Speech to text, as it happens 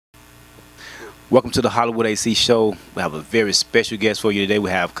Welcome to the Hollywood AC show. We have a very special guest for you today. We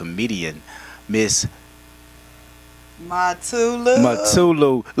have comedian Miss Matula.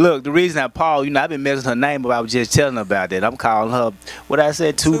 Matula. Look, the reason I Paul, I've been mentioning her name, but I was just telling her about that. I'm calling her, what I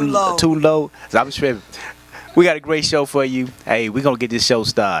said, too low. Too low. So I'm tripping. We got a great show for you. Hey, we're going to get this show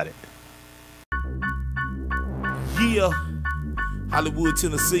started. Yeah, Hollywood,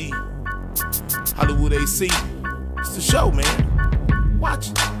 Tennessee. Hollywood AC. It's the show, man. Watch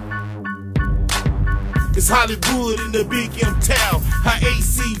it. It's Hollywood in the big M town. How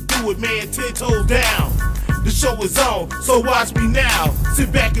AC do it, man, 10 toes down. The show is on, so watch me now.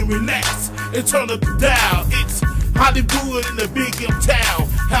 Sit back and relax and turn up the dial. It's Hollywood in the big M town.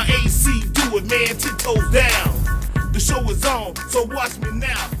 How AC do it, man, 10 toes down. The show is on, so watch me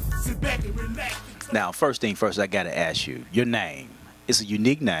now. Sit back and relax. Now, first thing first, I got to ask you, your name. It's a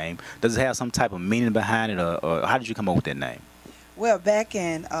unique name. Does it have some type of meaning behind it, or how did you come up with that name? Well, back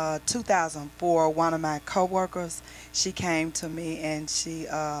in 2004, one of my coworkers, she came to me and she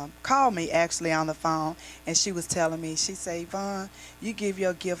called me actually on the phone, and she was telling me, she said, Yvonne, you give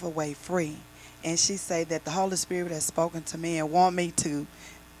your gift away free. And she said that the Holy Spirit has spoken to me and want me to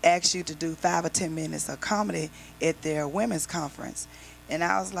ask you to do 5 or 10 minutes of comedy at their women's conference. And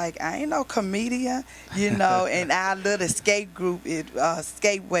I was like, I ain't no comedian, and our little escape group,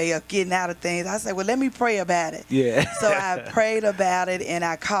 escape way of getting out of things. I said, well, let me pray about it. Yeah. So I prayed about it, and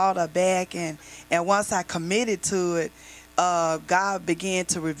I called her back, and once I committed to it, God began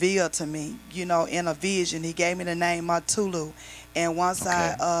to reveal to me, in a vision. He gave me the name Matula. And once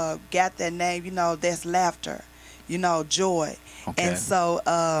I got that name, that's laughter, joy. Okay. And so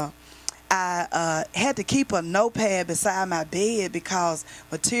I had to keep a notepad beside my bed because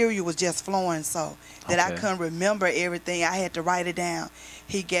material was just flowing so that I couldn't remember everything. I had to write it down.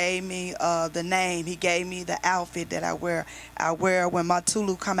 He gave me the name. He gave me the outfit that I wear. I wear when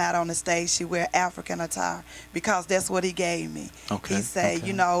Matula come out on the stage, she wear African attire because that's what he gave me. Okay. He said,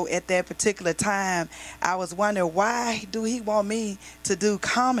 at that particular time, I was wondering why do he want me to do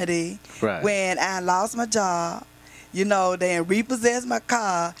comedy when I lost my job? They repossessed my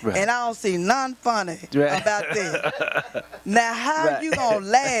car, and I don't see nothing funny about that. Now, how you gonna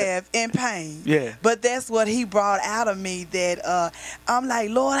laugh in pain? Yeah. But that's what he brought out of me. That I'm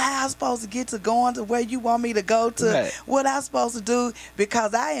like, Lord, how I supposed to get to going to where you want me to go to? What I supposed to do?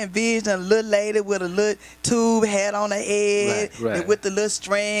 Because I envisioned a little lady with a little tube hat on her head, and with the little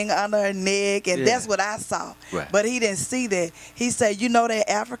string under her neck, and that's what I saw. But he didn't see that. He said, that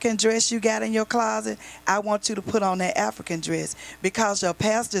African dress you got in your closet? I want you to put on that African dress because your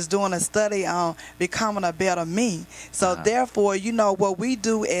pastor's doing a study on becoming a better me. So therefore, what we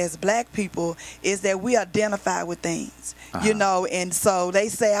do as black people is that we identify with things, and so they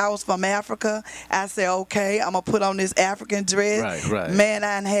say I was from Africa. I say, okay, I'm gonna put on this African dress. Man,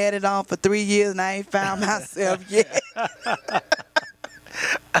 I done had it on for 3 years and I ain't found myself yet.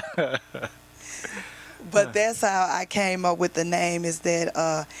 But that's how I came up with the name, is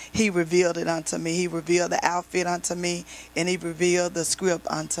that he revealed it unto me. He revealed the outfit unto me, and he revealed the script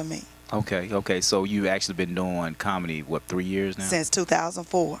unto me. Okay. So you actually been doing comedy, what, 3 years now? Since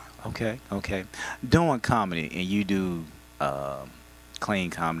 2004. Okay. Doing comedy, and you do clean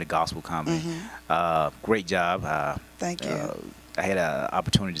comedy, gospel comedy. Great job. Thank you. I had an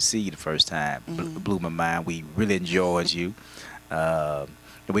opportunity to see you the first time. Blew my mind. We really enjoyed you. And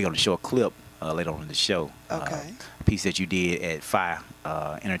we're going to show a clip later on in the show. A piece that you did at Fire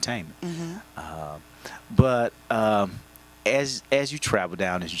Entertainment. But as you travel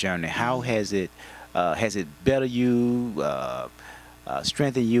down this journey, how has it bettered you,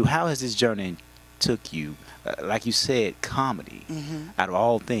 strengthened you? How has this journey took you? Like you said, comedy. Out of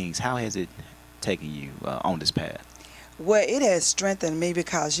all things, how has it taken you on this path? Well, it has strengthened me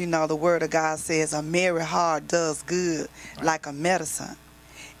because, the Word of God says a merry heart does good like a medicine.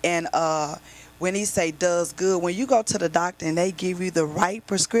 And when he say does good, when you go to the doctor and they give you the right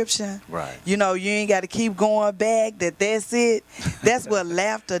prescription, you ain't got to keep going back, that's it. That's what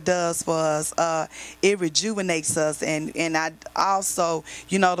laughter does for us. It rejuvenates us. And I also,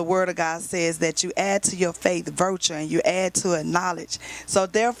 the Word of God says that you add to your faith virtue and you add to it knowledge. So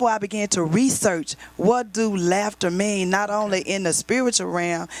therefore I began to research, what do laughter mean, not only in the spiritual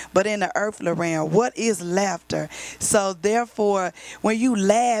realm, but in the earthly realm. What is laughter? So therefore, when you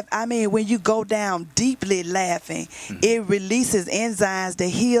laugh, when you go down deeply laughing, it releases enzymes that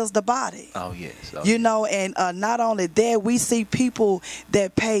heals the body. Oh, yes. Oh, you know, and not only that, we see people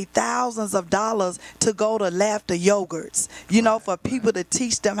that pay thousands of dollars to go to laughter yogurts, you know, for people to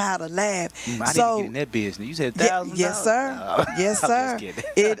teach them how to laugh. I need to get in that business. You said thousands? Yes, sir. Oh. Yes, sir.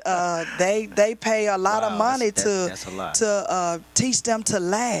 They pay a lot of money that's a lot. to teach them to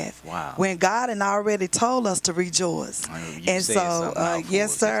laugh. Wow. When God had already told us to rejoice. And so,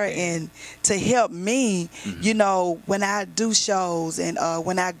 yes, sir. And to help me, you know, when I do shows and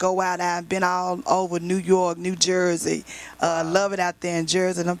when I go out, I've been all over New York, New Jersey. Love it out there in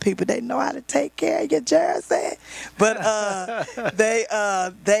Jersey. Them people, they know how to take care of your Jersey. But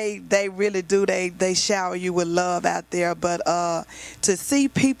they really do. They shower you with love out there. But to see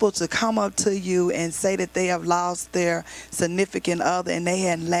people to come up to you and say that they have lost their significant other and they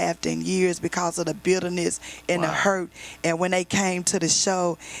hadn't laughed in years because of the bitterness and the hurt, and when they came to the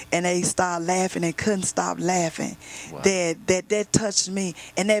show and they started laughing and couldn't stop laughing, that touched me,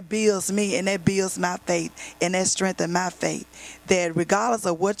 and that builds me, and that builds my faith, and that strengthens my faith, that regardless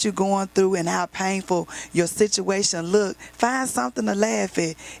of what you're going through and how painful your situation look, find something to laugh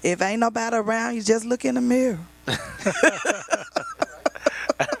at. If ain't nobody around you, just look in the mirror.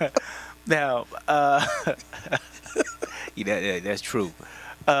 Now, that's true.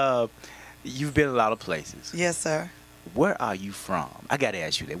 You've been a lot of places. Yes, sir. Where are you from? I got to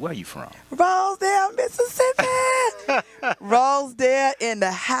ask you that. Where are you from? Rosedale, Mississippi. Rosedale in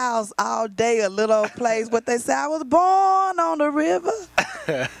the house all day, a little place. What they say, I was born on the river.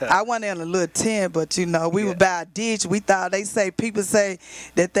 I went in a little tent, but you know, we were by a ditch. We thought people say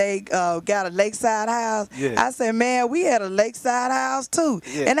that they got a lakeside house. Yeah. I said, man, we had a lakeside house too.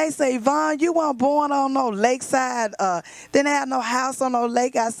 Yeah. And they say, Vaughn, you weren't born on no lakeside. Didn't have no house on no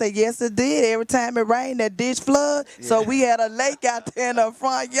lake. I said, yes, it did. Every time it rained, that ditch flood. Yeah. So we had a lake out there in the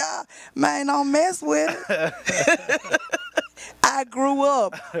front yard. Man, don't mess with it. I grew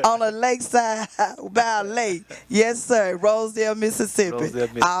up on a lakeside by a lake. Yes, sir. Rosedale, Mississippi.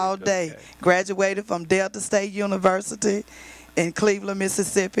 All day. Okay. Graduated from Delta State University in Cleveland,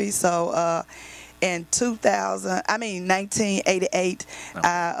 Mississippi. So in 1988,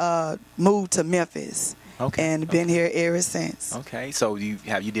 I moved to Memphis. Okay. And been here ever since. Okay. So you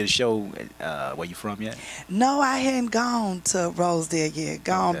did a show where you from yet? No, I hadn't gone to Rosedale yet.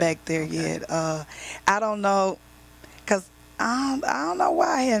 Gone back there yet. I don't know, cause I don't know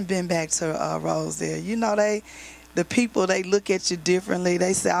why I hadn't been back to Rosedale. You know, the people, they look at you differently.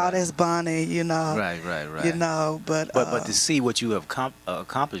 They say, "Oh, that's Bonnie," you know. Right. You know, but to see what you have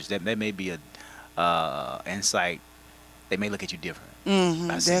accomplished, that may be a insight. They may look at you different.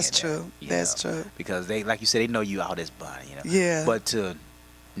 That's true. That's true. Because they, like you said, they know you out as Bonnie, you know. Yeah. But to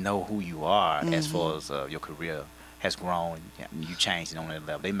know who you are as far as your career has grown, you changed on that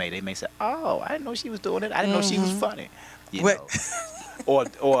level. They may say, "Oh, I didn't know she was doing it. I didn't know she was funny." You know.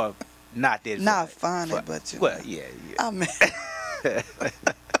 or not that. Not funny, but you. Well, yeah. I mean.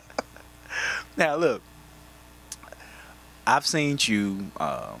 Now look, I've seen you.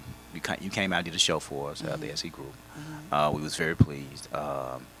 You came out and did a show for us, the SE Group. We was very pleased.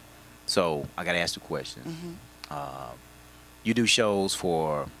 So I got to ask the question. You do shows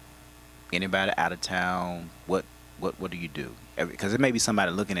for anybody out of town. What do you do? Because there may be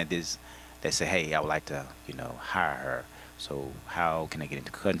somebody looking at this that say, "Hey, I would like to, hire her." So how can they get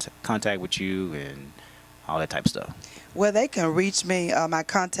into contact with you and all that type of stuff? Well, they can reach me. My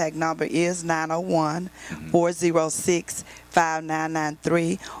contact number is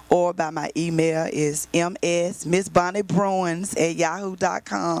 901-406-5993, or by my email is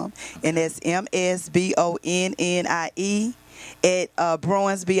msmissbonniebruins@yahoo.com, and that's MSBONNIE at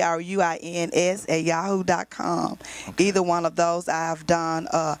Bruins, BRUINS @yahoo.com. Okay. Either one of those. I've done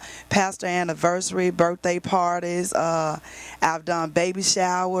pastor anniversary, birthday parties. I've done baby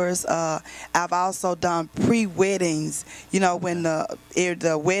showers. I've also done pre-weddings. You know, when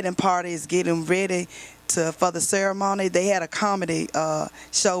the wedding party is getting ready for the ceremony, they had a comedy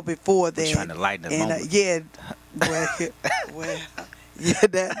show before that. Trying to lighten the moment. Well, yeah,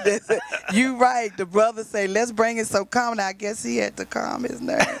 that's it. You right. The brother say, "Let's bring it so comedy." I guess he had to calm his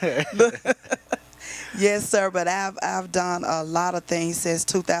nerve. Yes, sir. But I've done a lot of things since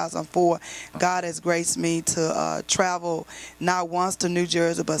 2004. God has graced me to travel not once to New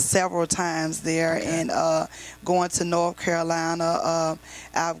Jersey, but several times there, and going to North Carolina.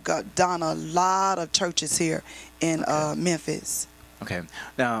 I've done a lot of churches here in Memphis. Okay.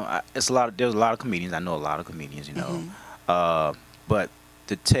 Now there's a lot of comedians. I know a lot of comedians. But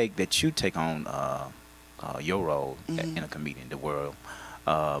the take that you take on your role in a comedian, the world,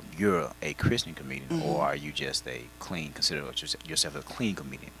 you're a Christian comedian, or are you just consider yourself a clean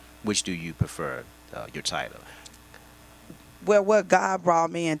comedian? which do you prefer, your title? Well, what God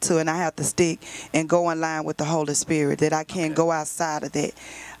brought me into, and I have to stick and go in line with the Holy Spirit, that I can't go outside of that.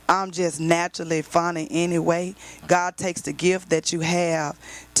 I'm just naturally funny anyway. God takes the gift that you have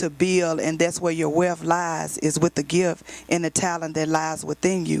to build, and that's where your wealth lies, is with the gift and the talent that lies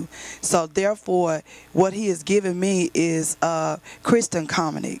within you. So therefore, what he has given me is Christian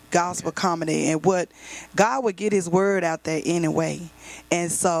comedy, gospel comedy, and what God would get his word out there anyway.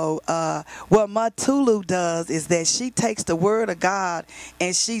 And so what Matula does is that she takes the word of God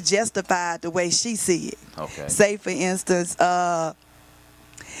and she justifies the way she see it. Okay. Say, for instance, I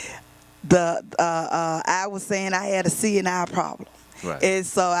was saying I had a CNI problem. Right. And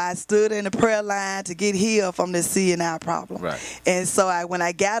so I stood in the prayer line to get healed from the CNI problem. Right. And so when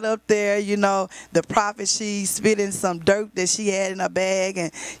I got up there, you know, the prophet, she spit in some dirt that she had in her bag,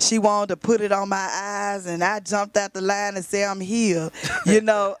 and she wanted to put it on my eyes, and I jumped out the line and said, I'm healed. you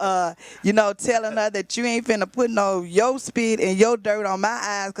know, telling her that you ain't finna put no your spit and your dirt on my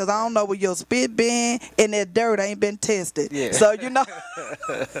eyes, because I don't know where your spit been, and that dirt ain't been tested. Yeah. So, you know.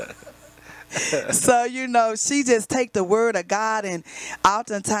 So, you know, she just take the word of God, and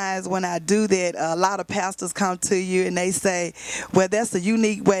oftentimes when I do that, a lot of pastors come to you and they say, well, that's a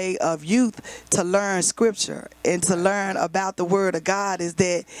unique way of youth to learn scripture and to learn about the word of God, is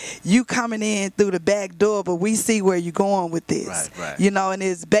that you coming in through the back door, but we see where you're going with this. Right. You know, and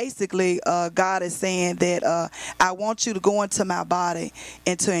it's basically God is saying that I want you to go into my body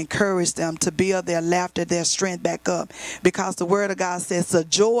and to encourage them, to build their laughter, their strength back up, because the word of God says the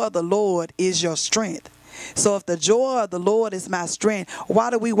joy of the Lord is your strength. So if the joy of the Lord is my strength,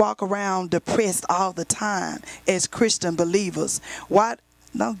 why do we walk around depressed all the time as Christian believers? Why?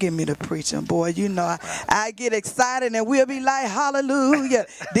 Don't give me the preaching, boy. You know, I get excited and we'll be like, hallelujah.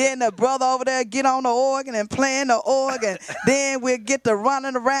 Then the brother over there get on the organ and playing the organ. Then we'll get to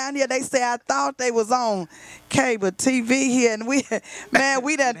running around here. They say, I thought they was on cable TV here. And we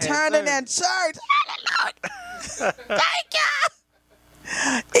done turned in that church. Hallelujah. Thank you.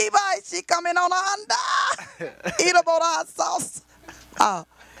 Eva, she coming on a Honda. Eat up on hot sauce.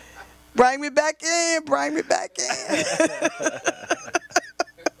 Bring me back in. Bring me back in.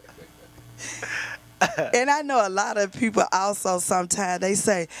 And I know a lot of people also sometimes they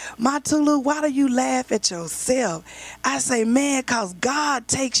say, Matula, why do you laugh at yourself? I say, man, because God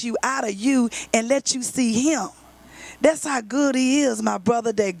takes you out of you and lets you see him. That's how good he is, my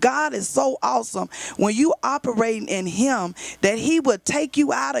brother, that God is so awesome when you operating in him, that he will take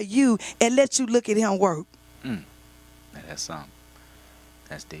you out of you and let you look at him work. That's something.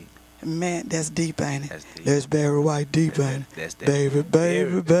 That's deep. Man, that's deep, ain't it? That's deep. That's very white deep, ain't it? That's deep.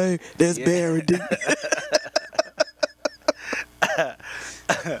 Baby. That's very deep.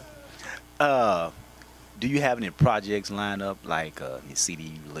 Do you have any projects lined up, like any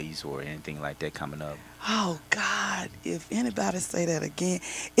CD release or anything like that coming up? Oh, God, if anybody say that again,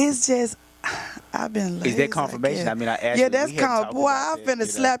 it's just, I've been lazy. Is that confirmation? I mean, I asked yeah, you. that's boy, I'm finna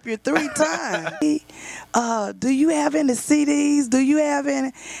slap you 3 times. Do you have any CDs? Do you have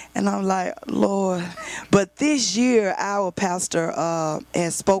any? And I'm like, Lord. But this year, our pastor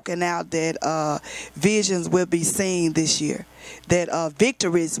has spoken out that visions will be seen this year, that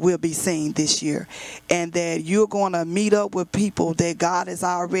victories will be seen this year, and that you're going to meet up with people that God has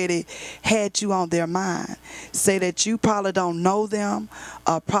already had you on their mind. Say that you probably don't know them,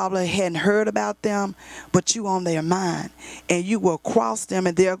 probably hadn't heard about them, but you on their mind, and you will cross them,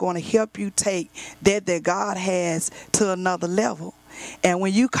 and they're going to help you take that God has to another level. And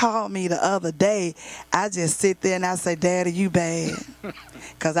when you called me the other day, I just sit there and I say, Daddy, you bad,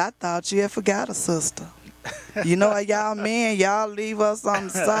 because I thought you had forgot a sister. You know, y'all men, y'all leave us on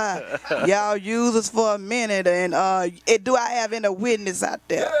the side. Y'all use us for a minute. And do I have any witness out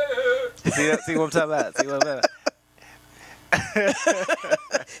there? See what I'm talking about? See what I'm talking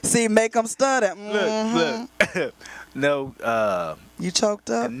about? See, make them stutter. Look. No. You choked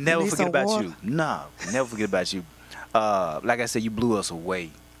up? Never forget about you. No, never forget about you. Like I said, you blew us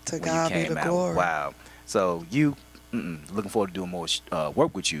away. To when God you came be the out. glory. Wow. So you, looking forward to doing more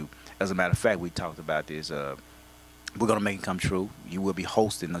work with you. As a matter of fact, we talked about this. We're going to make it come true. You will be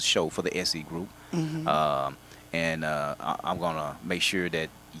hosting a show for the SE group. And I'm going to make sure that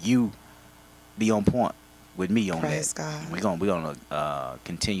you be on point with me on Praise that. God. We're gonna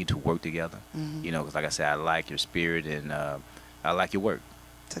continue to work together. You know, because like I said, I like your spirit and I like your work.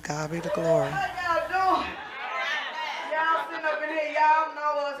 To God be the glory. How y'all doing? Y'all sitting up in here, y'all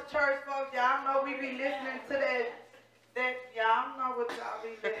know us church folks. Y'all know we be listening to that y'all know what y'all be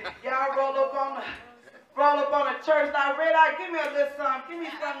listening. Y'all roll up on the church. Now, Red Eye, give me a little something. Give me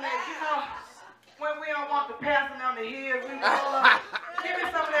something that, when we don't want the pastor on the hill, we roll up. Give me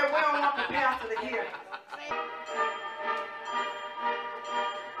some of that we don't want the pastor to hear.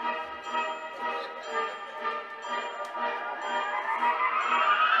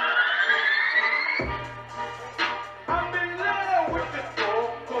 I'm in love with the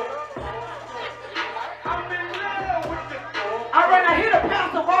go-go. I'm in love with the go-go. All right, I hear the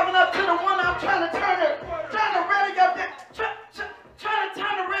pastor walking up to the one I'm trying to turn the radio down. Trying to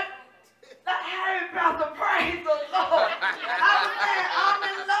turn the radio. Hey, Pastor, praise the Lord. I was saying, I'm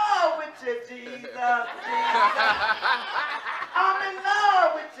in love with you, Jesus, Jesus. I'm in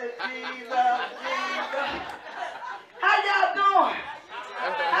love with you, Jesus, Jesus. How y'all doing?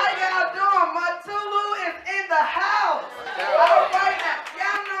 How y'all doing? Matula is in the house. All right, now,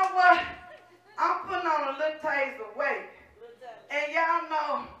 y'all know what? I'm putting on a little taste of weight. And y'all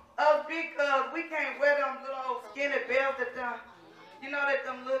know us big girls, we can't wear them little old skinny belts that you know that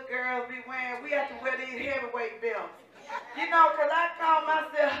them little girls be wearing. We have to wear these heavyweight belts. You know, because I call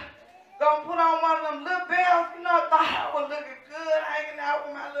myself gonna put on one of them little belts. You know, thought I was looking good, hanging out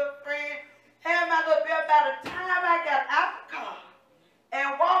with my little friend. Had my little belt. By the time I got out the car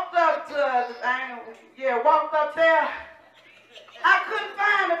and walked up to the thing, walked up there, I couldn't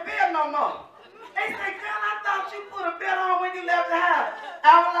find the belt no more. They said, girl, I thought you put a belt on when you left the house.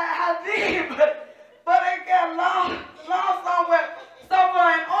 I was like, I did, but it got lost somewhere. So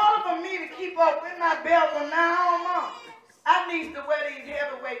in order for me to keep up with my belt from now on, I need to wear these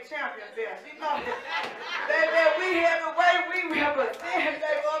heavyweight champion belts. You know, baby, we heavyweight, we represent,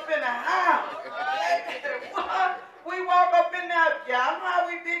 they up in the house. What? We walk up in there, y'all know how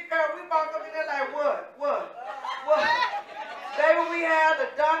we big girl, we walk up in there like, what? Baby, we have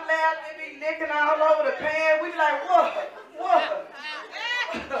the Dunlap, they be licking all over the pan. We like, what?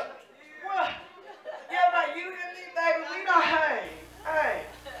 Yeah, like you and me, baby, we don't, hey.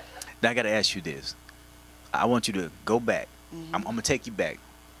 Now I got to ask you this. I want you to go back. I'm going to take you back.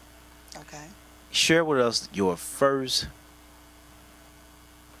 Okay. Share with us your first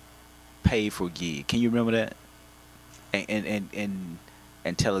paid for gig. Can you remember that? And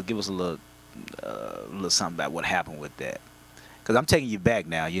tell us, give us a little something about what happened with that. Because I'm taking you back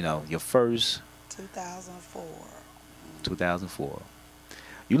now, you know, your first 2004. 2004.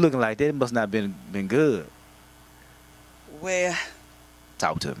 You looking like that must not been good. Well,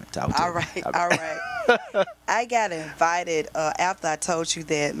 talk to me. All right. I got invited after I told you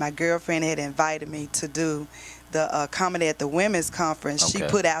that my girlfriend had invited me to do the comedy at the women's conference. Okay.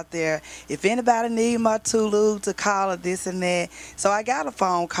 She put out there, if anybody need Matula to call her this and that. So I got a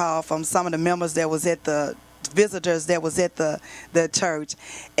phone call from some of the members that was at the visitors that was at the church,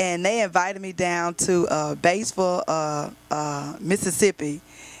 and they invited me down to Batesville, Mississippi.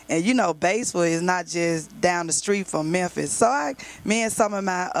 And you know, Batesville is not just down the street from Memphis. So me and some of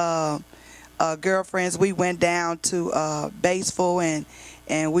my girlfriends, we went down to Batesville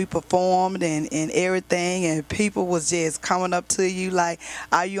and we performed and everything, and people was just coming up to you like,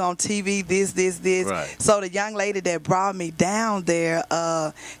 are you on TV, this. Right. So the young lady that brought me down there,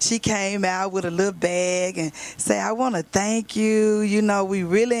 she came out with a little bag and said, I want to thank you, you know, we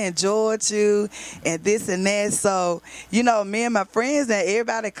really enjoyed you and this and that. So, you know, me and my friends and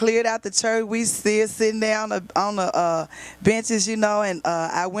everybody cleared out the church. We still sitting there on the benches, you know, and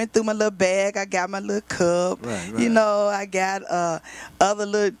I went through my little bag. I got my little cup, right. You know, I got other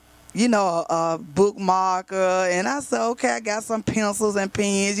little, you know, bookmarker, and I said, okay, I got some pencils and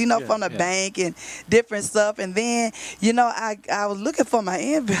pens, you know, from the bank and different stuff. And then, you know, I was looking for my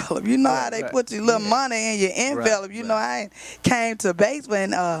envelope. You know how they put your little money in your envelope. You know, I came to Batesville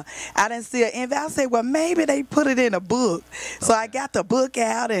and I didn't see an envelope. I said, well, maybe they put it in a book. So I got the book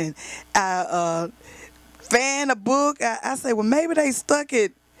out and I fanned the book. I said, well, maybe they stuck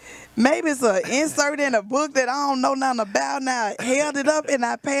it. Maybe it's an insert in a book that I don't know nothing about. Now I held it up and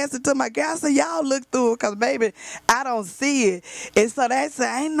I passed it to my guy. I said, y'all look through it because maybe I don't see it. And so they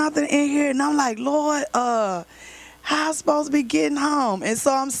said, ain't nothing in here. And I'm like, Lord, how I supposed to be getting home? And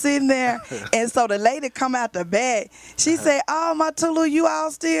so I'm sitting there. And so the lady come out the back. She said, oh, Matula, you all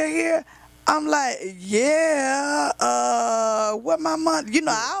still here? I'm like, yeah, what my money? You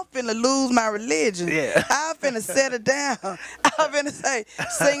know, I'm finna lose my religion. Yeah. I'm finna set it down. I'm finna say,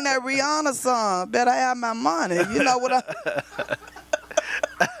 sing that Rihanna song. Better have my money. You know what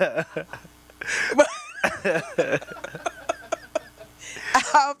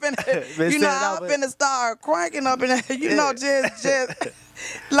I'm finna, you know, I'm finna start cranking up in there, you know, just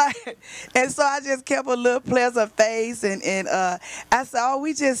like, and so I just kept a little pleasant face, and I said, oh,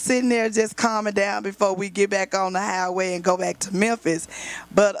 we just sitting there just calming down before we get back on the highway and go back to Memphis.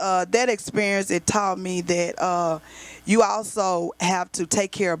 But that experience, it taught me that, you also have to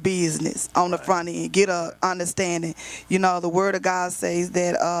take care of business on the front end, get a understanding. You know, the Word of God says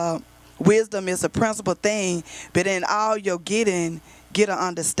that wisdom is a principal thing, but in all you're getting, get an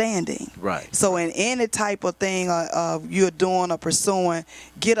understanding. Right. So in any type of thing you're doing or pursuing,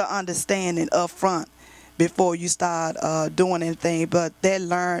 get an understanding up front before you start doing anything. But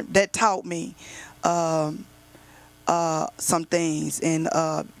that taught me some things, and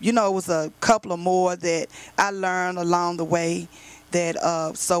you know, it was a couple of more that I learned along the way.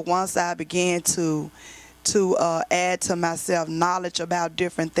 That so once I began to add to myself knowledge about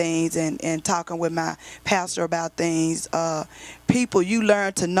different things, and talking with my pastor about things, people, you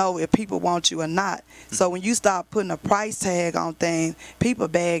learn to know if people want you or not. So when you start putting a price tag on things, people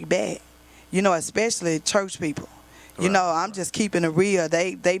bag back. You know, especially church people. You know, I'm just keeping it real.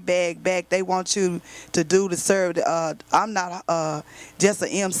 They bag back. They want you to do the serve. I'm not just an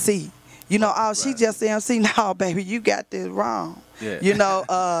MC. You know, oh, she just an MC. No, baby, you got this wrong. Yeah. You know.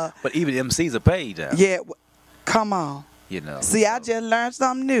 But even MCs are paid now. Yeah. Come on. You know. See, I just learned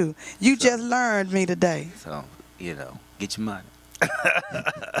something new. You just learned me today. So, you know, get your money.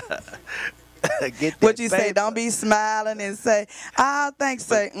 What you say? Don't be smiling and say, "Oh, thanks."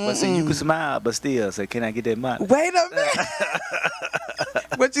 Say, but see, you can smile, but still say, "Can I get that money?" Wait a minute.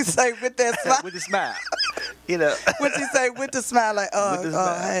 What you say with that smile? With the smile, you know. What you say with the smile? Like,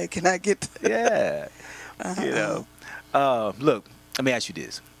 hey, can I get? Yeah. You know. Look, let me ask you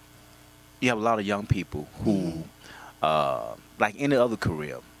this. You have a lot of young people who, like any other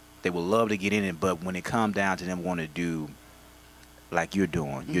career, they would love to get in it, but when it comes down to them wanting to do, like you're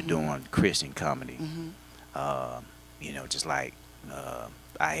doing Christian comedy. You know, just like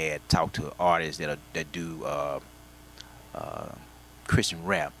I had talked to artists that do Christian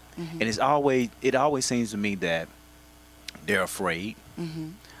rap, and it always seems to me that they're afraid,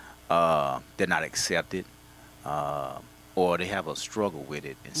 they're not accepted, or they have a struggle with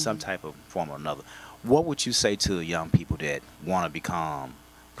it in some type of form or another. What would you say to young people that want to become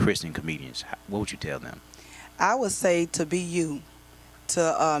Christian comedians? What would you tell them? I would say to be you.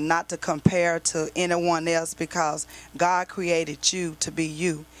 To not to compare to anyone else, because God created you to be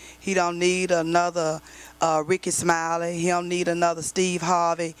you. He don't need another Ricky Smiley. He don't need another Steve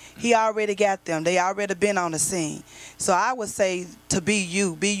Harvey. He already got them. They already been on the scene. So I would say to be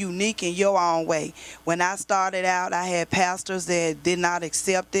you, be unique in your own way. When I started out, I had pastors that did not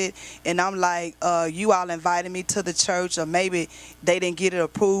accept it, and I'm like, you all invited me to the church, or maybe they didn't get it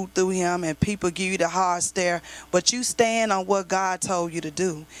approved through him, and people give you the hard stare, but you stand on what God told you to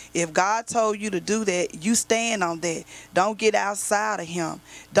do. If God told you to do that, you stand on that. Don't get outside of him.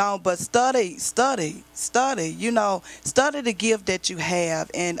 But study, you know, study the gift that you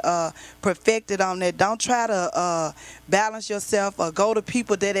have, and perfect it on that. Don't try to balance yourself or go to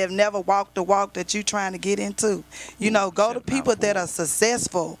people that have never walked the walk that you're trying to get into. You know, go to people that are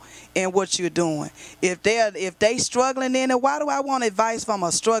successful in what you're doing. If they struggling in it, why do I want advice from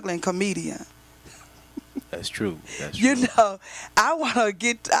a struggling comedian? That's true. That's true. You know, I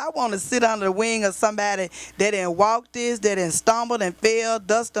want to sit under the wing of somebody that didn't walk this, that didn't stumbled and fell,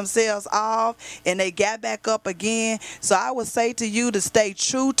 dust themselves off, and they got back up again. So I would say to you to stay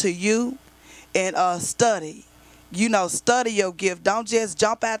true to you, and study. You know, study your gift. Don't just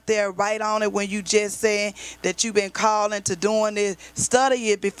jump out there right on it when you just saying that you've been called into doing this.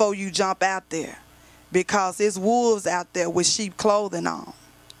 Study it before you jump out there, because there's wolves out there with sheep clothing on.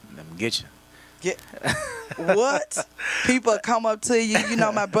 Let me get you. Yeah. What? People come up to you, you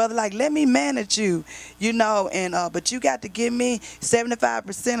know, my brother, like, let me manage you, you know, and but you got to give me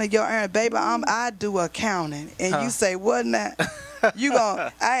 75% of your earnings, baby. I do accounting, and you say, what now?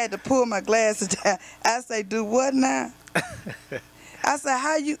 I had to pull my glasses down. I say, do what now? I say,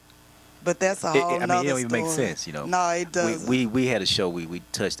 how you? But that's a whole nother story. I mean, it don't even make sense, you know. No, it doesn't. We had a show, we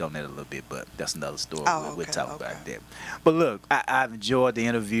touched on that a little bit, but that's another story. Oh, we'll talk about that. But look, I've enjoyed the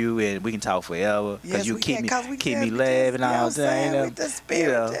interview, and we can talk forever, because you keep me laughing all the time.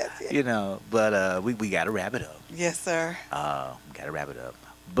 You know, but we got to wrap it up. Yes, sir. We got to wrap it up.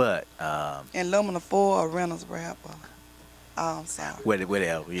 But and Lumina 4 or Reynolds rapper. Oh, I'm sorry.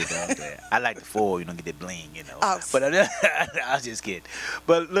 Whatever, you know. I like the 4, you don't get that bling, you know. Oh. But I was just kidding.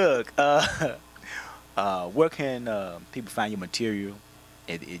 But look, where can people find your material?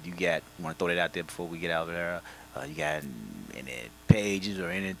 If you want to throw that out there before we get out of there? You got any pages or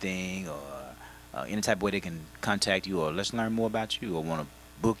anything, or any type of way they can contact you, or let's learn more about you, or want to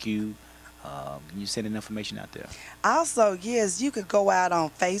book you? You sending information out there. Also, yes, you could go out on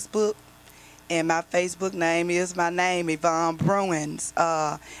Facebook And my Facebook name is my name, Yvonne Bruins.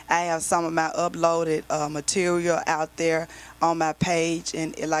 I have some of my uploaded material out there on my page.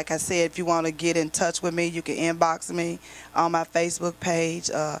 And like I said, if you want to get in touch with me, you can inbox me on my Facebook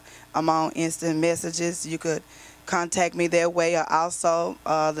page. I'm on instant messages. You could contact me that way, or also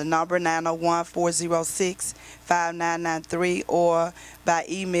the number 901-406-5993, or by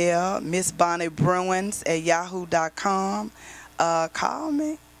email, MissBonnieBruins@yahoo.com. Call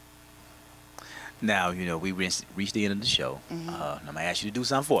me. Now, you know, we reached the end of the show. I'm going to ask you to do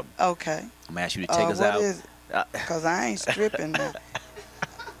something for me. Okay. I'm going to ask you to take us out. What is it? Because I ain't stripping now.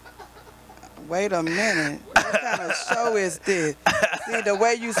 Wait a minute. What kind of show is this? See, the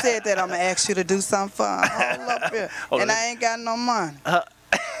way you said that, I'm going to ask you to do something for me. Hold up here. And I ain't got no money.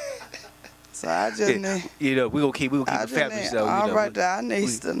 So I just need... You know, we're going to keep it family show. All you know, right, I need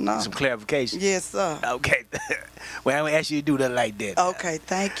to know. Some clarification. Yes, sir. Okay. Well, I'm going to ask you to do that like that. Okay,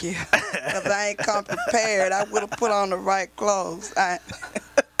 thank you. Because I ain't come prepared. I would have put on the right clothes.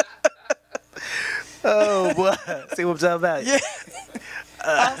 Oh, boy. See what I'm talking about? Yeah.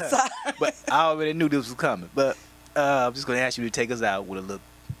 I'm sorry. But I already knew this was coming. But I'm just going to ask you to take us out with a little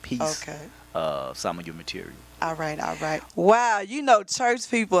piece of some of your material. All right, all right. Wow, you know,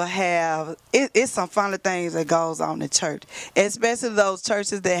 church people have, it's some funny things that goes on in church, especially those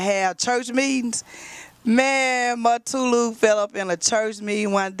churches that have church meetings. Man, Matula fell up in a church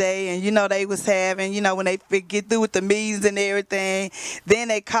meeting one day, and, you know, they was having, you know, when they get through with the meetings and everything, then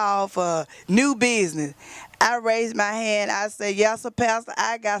they call for new business. I raised my hand. I said, yes, sir, Pastor,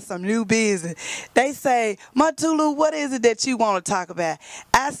 I got some new business. They say, Matula, what is it that you want to talk about?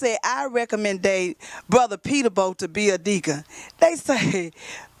 I said, I recommend Brother Peterbolt to be a deacon. They say,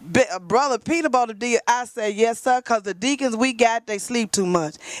 Brother Peterbolt to be. I say, yes, sir, because the deacons we got, they sleep too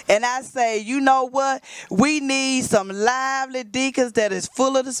much. And I say, you know what? We need some lively deacons that is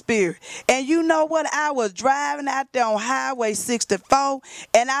full of the Spirit. And you know what? I was driving out there on Highway 64,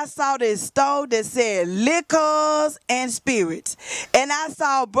 and I saw this store that said liquors and spirits. And I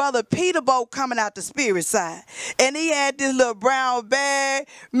saw Brother Peterbolt coming out the spirit side. And he had this little brown bag.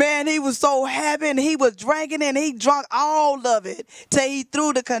 Man, he was so happy, and he was drinking, and he drunk all of it till he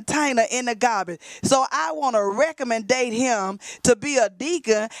threw the container in the garbage. So I want to recommend him to be a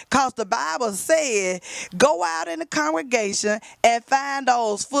deacon, because the Bible said, go out in the congregation and find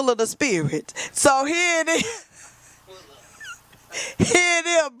those full of the Spirit. So here it is. Here it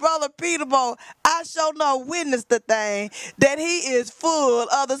is, Brother Peterbolt. I sure no witness the thing that he is full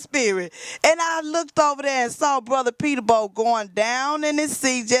of the Spirit. And I looked over there and saw Brother Peterbolt going down in his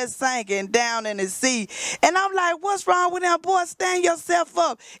seat, just sinking down in his seat. And I'm like, what's wrong with that boy? Stand yourself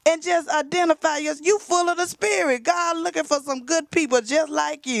up and just identify yourself. You full of the Spirit. God looking for some good people just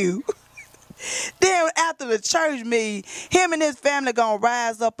like you. Then after the church meeting, him and his family gonna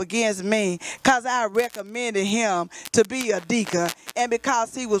rise up against me because I recommended him to be a deacon, and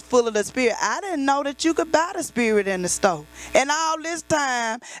because he was full of the Spirit. I didn't know that you could buy the Spirit in the store. And all this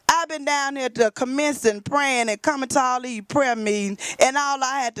time, I've been down here to commencing praying and coming to all these prayer meetings, and all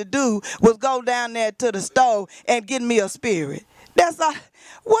I had to do was go down there to the store and get me a Spirit. That's all.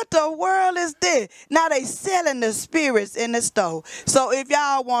 What the world is this? Now they selling the spirits in the store. So if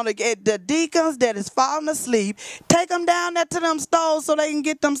y'all want to get the deacons that is falling asleep, take them down there to them stores so they can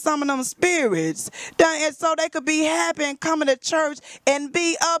get them some of them spirits. And so they could be happy and coming to church and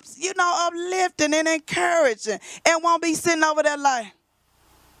be up, you know, uplifting and encouraging, and won't be sitting over there like,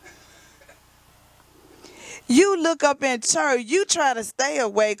 you look up in church, you try to stay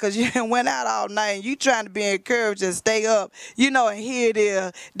awake because you went out all night, and you trying to be encouraged and stay up, you know, and here it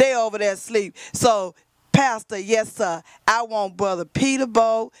is, they over there asleep. So, Pastor, yes, sir, I want Brother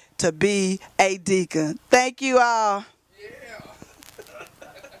Peterbolt to be a deacon. Thank you all.